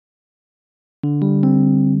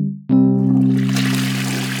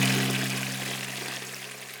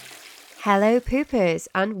Hello, poopers,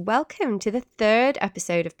 and welcome to the third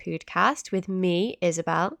episode of Podcast with me,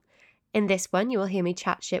 Isobel. In this one, you will hear me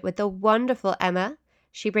chat shit with the wonderful Emma.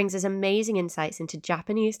 She brings us amazing insights into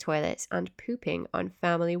Japanese toilets and pooping on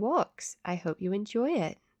family walks. I hope you enjoy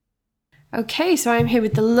it. Okay, so I'm here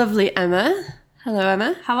with the lovely Emma. Hello,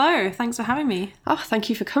 Emma. Hello, thanks for having me. Oh,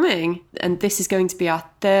 thank you for coming. And this is going to be our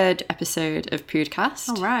third episode of Podcast.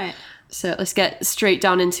 All right. So let's get straight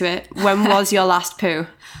down into it. When was your last poo?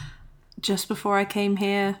 Just before I came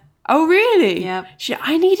here. Oh, really? Yep.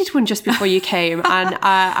 I needed one just before you came, and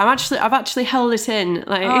I've actually held it in.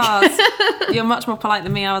 You're much more polite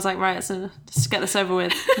than me. I was like, right, so just get this over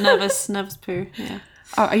with. Nervous poo. Yeah.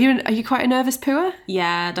 Oh, are you quite a nervous pooer?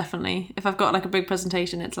 Yeah, definitely. If I've got like a big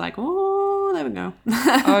presentation, it's like, oh, there we go.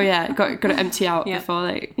 Oh yeah, got to empty out before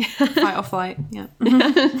like fight or flight. Yeah.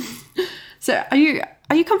 So are you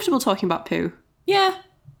comfortable talking about poo? Yeah.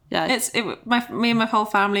 Yeah. Me and my whole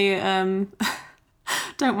family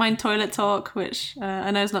don't mind toilet talk, which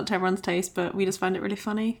I know is not to everyone's taste, but we just find it really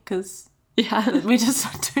funny because we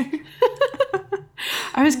just do.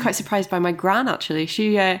 I was quite surprised by my gran actually.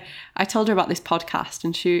 I told her about this podcast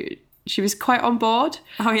and she was quite on board.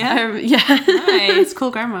 Oh yeah? Yeah. Nice.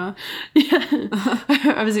 Cool grandma. Yeah.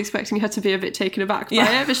 I was expecting her to be a bit taken aback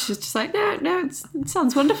by it, but she's just like, no, it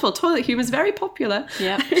sounds wonderful. Toilet humour is very popular.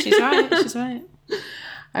 Yeah, she's right.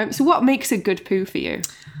 So what makes a good poo for you?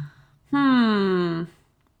 Being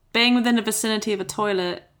within the vicinity of a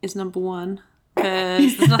toilet is number one,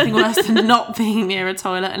 because there's nothing worse than not being near a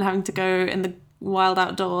toilet and having to go in the wild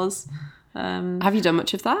outdoors. Have you done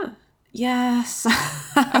much of that? Yes.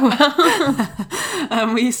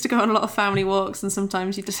 We used to go on a lot of family walks, and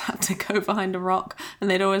sometimes you just had to go behind a rock, and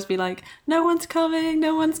they'd always be like, no one's coming,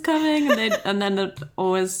 and then there'd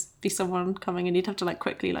always be someone coming, and you'd have to like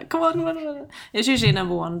quickly like, come on. It's usually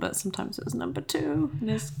number one, but sometimes it was number two, and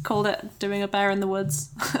it's called it doing a bear in the woods.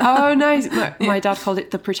 Oh, nice. My dad called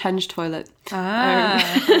it the pretend toilet. Very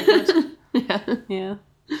good. Yeah.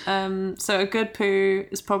 So a good poo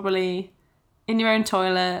is probably in your own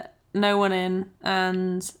toilet, no one in,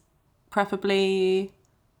 and preferably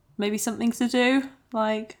maybe something to do,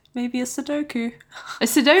 like maybe a Sudoku. A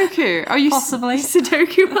Sudoku? Oh, you possibly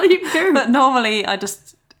Sudoku while you go. But normally I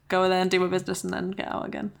just go there and do my business and then get out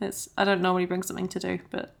again. I don't normally bring something to do,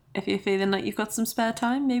 but if you're feeling like you've got some spare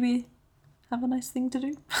time, maybe have a nice thing to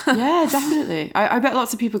do. Yeah, definitely. I bet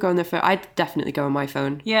lots of people go on their phone. I'd definitely go on my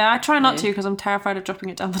phone. Yeah, I try not to because I'm terrified of dropping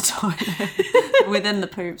it down the toilet within the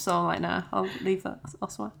poop. So I'm like, nah, I'll leave that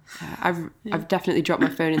elsewhere. I've definitely dropped my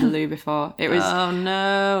phone in the loo before. It was. Oh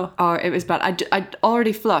no. Oh, it was bad. I'd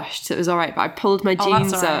already flushed, so it was all right. But I pulled my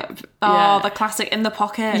jeans up. Oh, yeah. The classic in the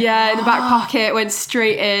pocket. Yeah, in the back pocket, went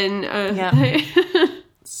straight in. Yeah.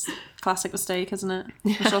 It's a classic mistake, isn't it?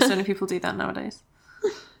 I'm sure so many people do that nowadays.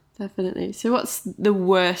 Definitely. So what's the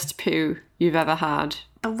worst poo you've ever had?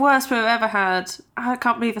 The worst poo I've ever had, I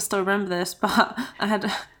can't believe I still remember this, but I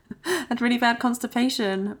had really bad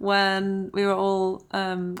constipation when we were all,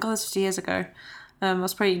 this was years ago. I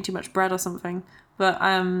was probably eating too much bread or something, but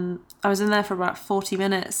I was in there for about 40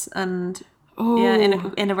 minutes and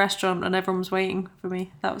in a restaurant, and everyone was waiting for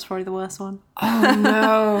me. That was probably the worst one. Oh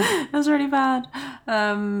no. It was really bad.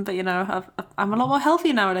 But you know, I'm a lot more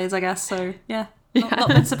healthy nowadays, I guess, so yeah. Not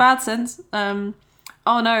been so bad since. Oh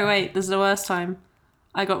no, wait, this is the worst time.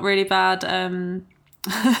 I got really bad, sorry,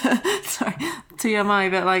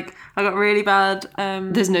 TMI, but like, I got really bad...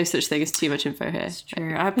 There's no such thing as too much info here. It's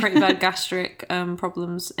true. I had pretty bad gastric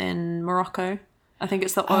problems in Morocco. I think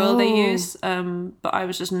it's the oil they use, but I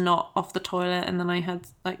was just not off the toilet, and then I had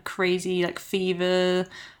like crazy like fever,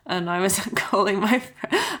 and I was calling I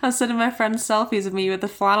was sending my friend selfies of me with the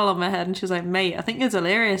flannel on my head, and she was like, mate, I think you're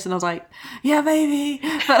delirious, and I was like, yeah, baby,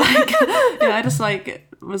 but like, yeah, I just like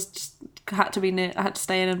had to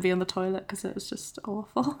stay in and be on the toilet because it was just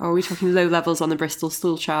awful. Oh, are we talking low levels on the Bristol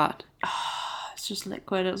stool chart? It's just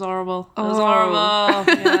liquid. It was horrible. It was horrible.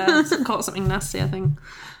 Yeah, caught something nasty, I think.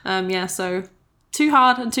 Yeah, so too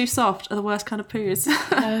hard and too soft are the worst kind of poos.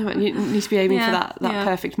 You need to be aiming for that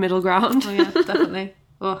perfect middle ground. Oh yeah, definitely.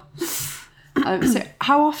 Oh. So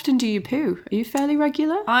how often do you poo? Are you fairly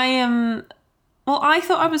regular? I am. Well, I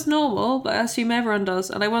thought I was normal, but I assume everyone does.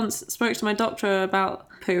 And I once spoke to my doctor about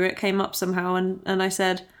poo. It came up somehow, and I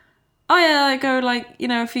said, oh yeah, I go like, you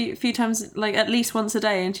know, a few times, like at least once a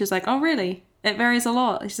day. And she was like, oh really? It varies a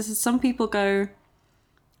lot. She says some people go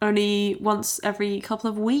only once every couple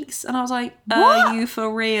of weeks, and I was like, are you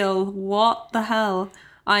for real? What the hell?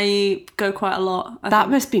 I go quite a lot. That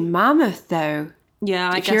must be mammoth though. Yeah,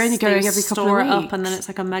 I guess you're only going every couple of weeks. Store it up and then it's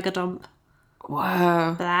like a mega dump.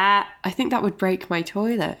 Whoa. Blah. I think that would break my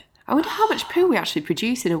toilet. I wonder how much poo we actually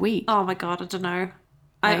produce in a week. Oh my God, I don't know.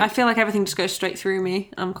 I feel like everything just goes straight through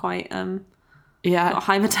me. I'm quite got a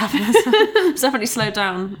high metabolism. It's definitely slowed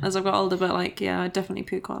down as I've got older, but like, yeah, I definitely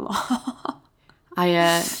poo quite a lot.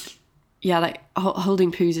 Like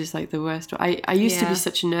holding poos is like the worst. I used to be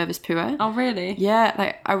such a nervous pooer. Oh really? Yeah,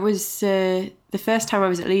 like I was the first time I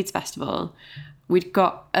was at Leeds Festival, we'd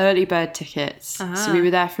got early bird tickets, so we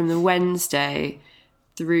were there from the Wednesday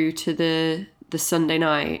through to the Sunday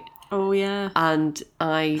night. Oh yeah. And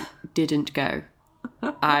I didn't go.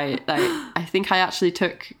 I think I actually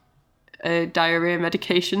took diarrhea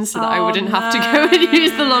medication so that I wouldn't have to go and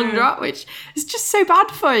use the long drop, which is just so bad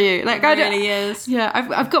for you. Like, it really is. Yeah,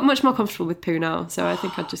 I've got much more comfortable with poo now, so I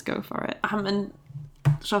think I'd just go for it.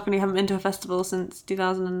 Shockingly haven't been to a festival since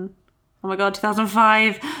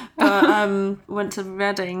 2005. But went to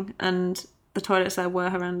Reading and the toilets there were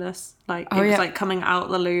horrendous. Like it was like coming out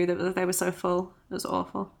the loo. They were so full. It was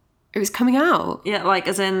awful. It was coming out? Yeah, like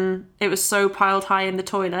as in it was so piled high in the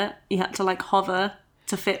toilet, you had to like hover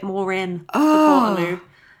to fit more in the portaloo.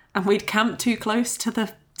 And we'd camped too close to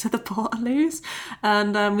the portaloos,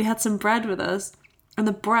 and we had some bread with us, and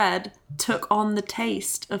the bread took on the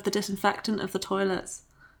taste of the disinfectant of the toilets.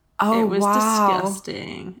 Oh, it was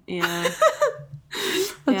disgusting. Yeah.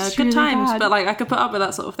 Yeah, good really times, bad. But like I could put up with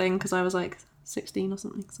that sort of thing because I was like 16 or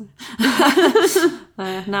something. So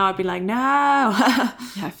now I'd be like, no.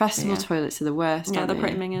 Yeah, festival toilets are the worst. Yeah, they're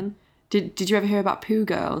pretty minging. Did you ever hear about Poo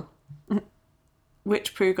Girl?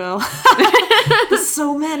 Which Poo Girl? There's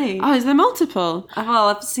so many. Oh, is there multiple? Well,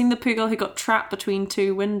 I've seen the Poo Girl who got trapped between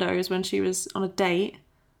two windows when she was on a date.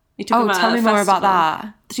 Tell me more about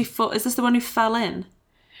that. Is this the one who fell in?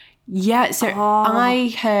 Yeah, so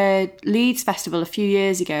I heard Leeds Festival a few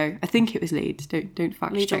years ago. I think it was Leeds. Don't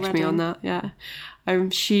fact check me on that. Yeah,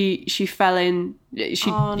 she fell in.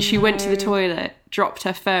 She went to the toilet, dropped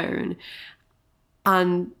her phone,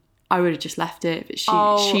 and I would have just left it. But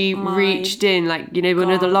she reached in, like, you know,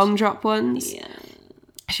 one of the long drop ones. Yeah.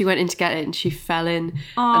 She went in to get it and she fell in,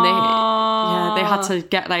 and they had to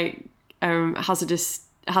get like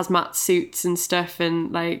hazmat suits and stuff,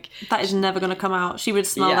 and like that is never going to come out. She would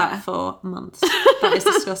smell that for months. That is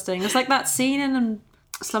disgusting. It's like that scene in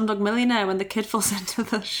Slumdog Millionaire when the kid falls into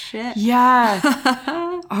the shit. Yeah.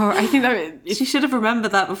 I think that she should have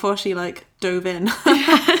remembered that before she like dove in.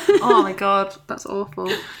 Oh my God, that's awful.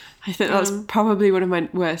 I think that's probably one of my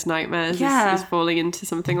worst nightmares. Is falling into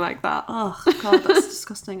something like that. Oh God, that's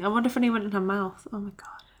disgusting. I wonder if any went in her mouth. Oh my God.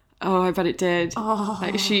 Oh, I bet it did. Oh.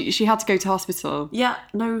 Like she had to go to hospital. Yeah,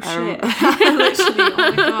 no shit. Literally, oh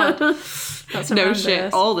my God. That's no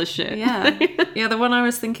shit, all the shit. Yeah. Yeah, the one I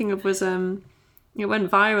was thinking of was, it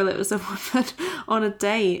went viral. It was a woman on a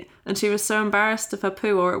date and she was so embarrassed of her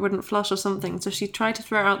poo or it wouldn't flush or something. So she tried to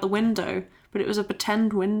throw it out the window, but it was a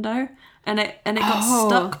pretend window and it got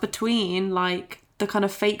stuck between like the kind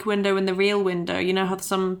of fake window and the real window. You know how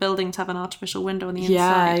some buildings have an artificial window on the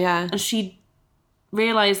inside? Yeah. And she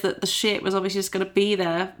realised that the shit was obviously just going to be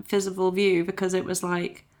there, visible view, because it was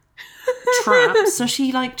like trapped. So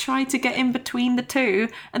she like tried to get in between the two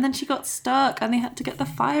and then she got stuck and they had to get the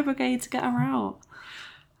fire brigade to get her out.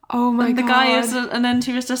 Oh my God. And then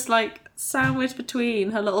she was just like sandwiched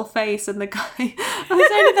between her little face and the guy. It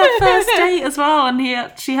was only their first date as well,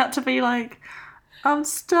 and she had to be like, I'm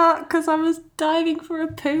stuck because I was diving for a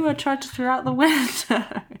poo. I tried to throw out the window.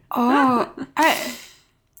 I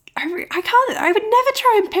can't. I would never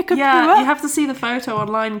try and pick a poo up. Yeah, you have to see the photo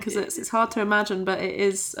online because it's hard to imagine, but it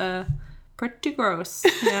is pretty gross.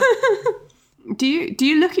 Yeah. Do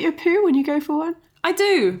you look at your poo when you go for one? I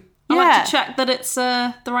do. I like to check that it's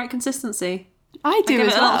the right consistency. I do give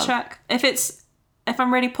as it a well. little check. If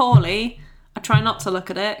I'm really poorly, I try not to look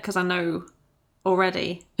at it because I know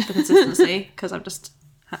already the consistency because I've just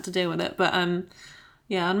had to deal with it. But I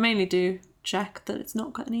mainly do check that it's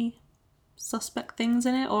not got any suspect things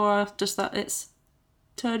in it, or just that it's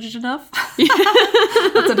turgid enough.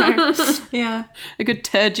 I don't know. Yeah, a good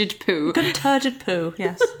turgid poo. Good turgid poo.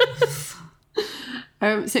 Yes.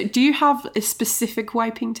 So, do you have a specific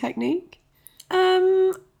wiping technique?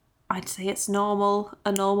 I'd say it's a normal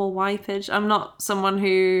wipage. I'm not someone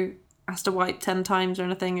who has to wipe 10 times or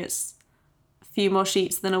anything. It's a few more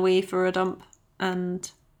sheets than a wee for a dump, and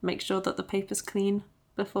make sure that the paper's clean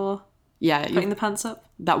before. Yeah, putting the pants up.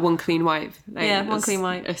 That one clean wipe. One clean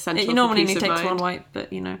wipe. Essential. You normally only takes one wipe,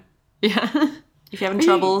 but you know. Yeah. If you're having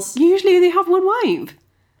troubles. Usually they have one wipe.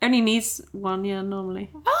 Only needs one, yeah, normally.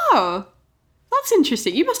 Oh, that's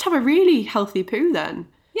interesting. You must have a really healthy poo then.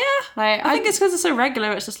 Yeah. I think it's because it's so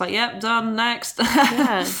regular. It's just like, yep, done, next.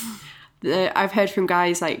 Yeah. I've heard from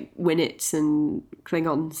guys like Winnets and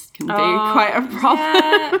Klingons can be quite a problem.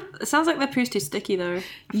 Yeah. It sounds like their poo's too sticky though.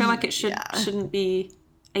 I feel like it shouldn't be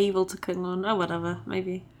able to cling on. Oh, whatever.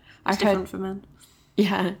 Maybe it's different for men.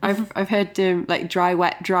 Yeah, I've heard like dry,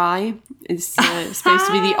 wet, dry is supposed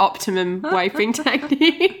to be the optimum wiping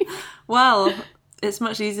technique. Well, it's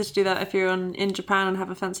much easier to do that if you're in Japan and have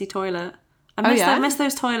a fancy toilet. I miss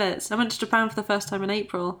those toilets. I went to Japan for the first time in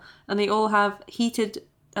April, and they all have heated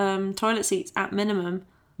toilet seats at minimum.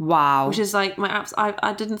 Wow. Which is like my apps.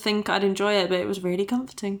 I didn't think I'd enjoy it, but it was really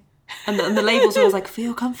comforting. And the labels were like, for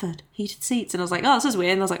your comfort, heated seats. And I was like, oh, this is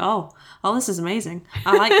weird. And I was like, oh, this is amazing.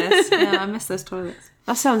 I like this. Yeah, I miss those toilets.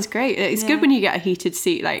 That sounds great. It's good when you get a heated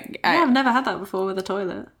seat. Like, I've never had that before with a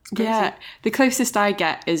toilet. It's crazy. Yeah, the closest I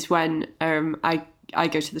get is when I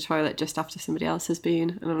go to the toilet just after somebody else has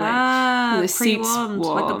been, and I'm like, the seat's warm,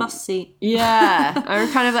 like a bus seat. Yeah,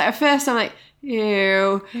 I'm kind of like at first I'm like,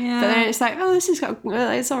 ew, but then it's like, oh,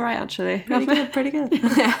 it's all right actually. Pretty good.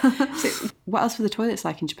 Yeah. So, what else were the toilets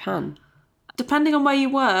like in Japan? Depending on where you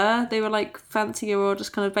were, they were like fancier or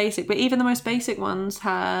just kind of basic. But even the most basic ones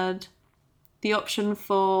had the option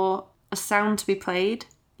for a sound to be played,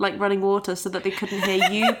 like running water, so that they couldn't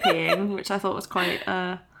hear you peeing, which I thought was quite.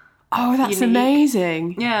 Oh, that's unique.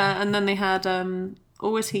 Amazing. Yeah, and then they had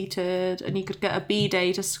always heated, and you could get a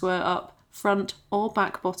bidet to squirt up front or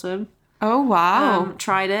back bottom. Oh, wow.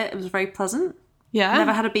 Tried it. It was very pleasant. Yeah.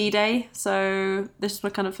 Never had a bidet, so this is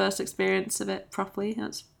my kind of first experience of it properly, and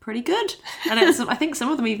it's pretty good. And I think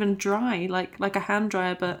some of them even dry, like a hand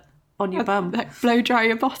dryer, but on your bum. Like blow dry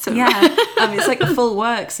your bottom. Yeah. It's like the full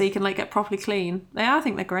work, so you can like get properly clean. I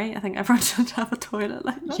think they're great. I think everyone should have a toilet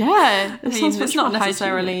like that. Yeah. It's not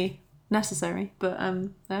necessarily necessary, but I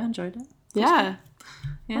enjoyed it. Yeah.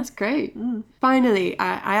 That's great. Finally,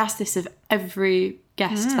 I asked this of every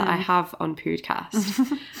guest that I have on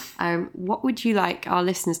Podcast. What would you like our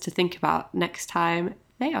listeners to think about next time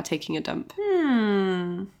they are taking a dump?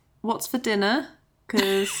 What's for dinner?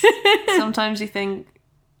 Because sometimes you think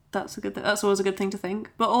that's always a good thing to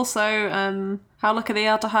think. But also, how lucky they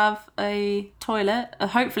are to have a toilet.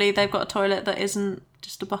 Hopefully, they've got a toilet that isn't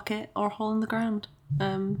just a bucket or a hole in the ground.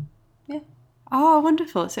 Yeah. Oh,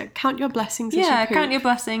 wonderful. So count your blessings as you poop. Count your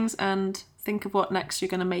blessings and think of what next you're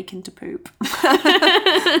going to make into poop.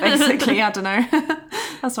 Basically, I don't know.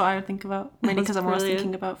 That's what I would think about. Mainly because I'm always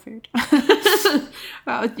thinking about food.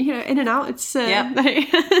 Well, in and out, it's...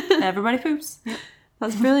 Everybody poops. Yep.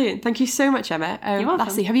 That's brilliant. Thank you so much, Emma. You're welcome.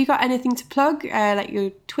 Lastly, have you got anything to plug? Like your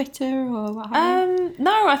Twitter or what have you?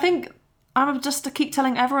 No, I think I keep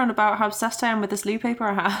telling everyone about how obsessed I am with this loo paper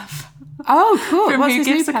I have. Oh, cool. From What's Who this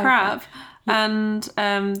Gives loo a paper? Crap. And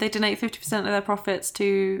they donate 50% of their profits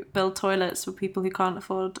to build toilets for people who can't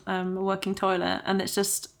afford a working toilet. And it's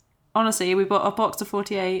just, honestly, we bought a box of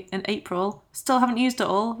 48 in April. Still haven't used it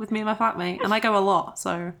all with me and my flatmate. And I go a lot,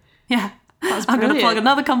 so yeah. I'm going to plug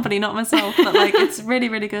another company, not myself. But it's really,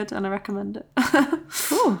 really good and I recommend it.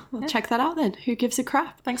 Cool. Well, check that out then. Who Gives a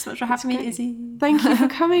Crap? Thanks so much for having me, Izzy. Thank you for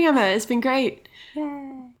coming, Emma. It's been great.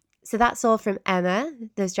 Yay. So that's all from Emma.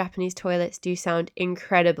 Those Japanese toilets do sound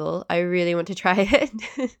incredible. I really want to try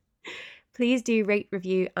it. Please do rate,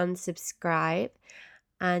 review and subscribe.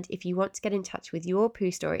 And if you want to get in touch with your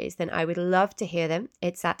poo stories, then I would love to hear them.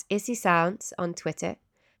 It's at Issy Sounds on Twitter.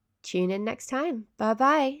 Tune in next time.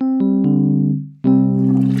 Bye-bye.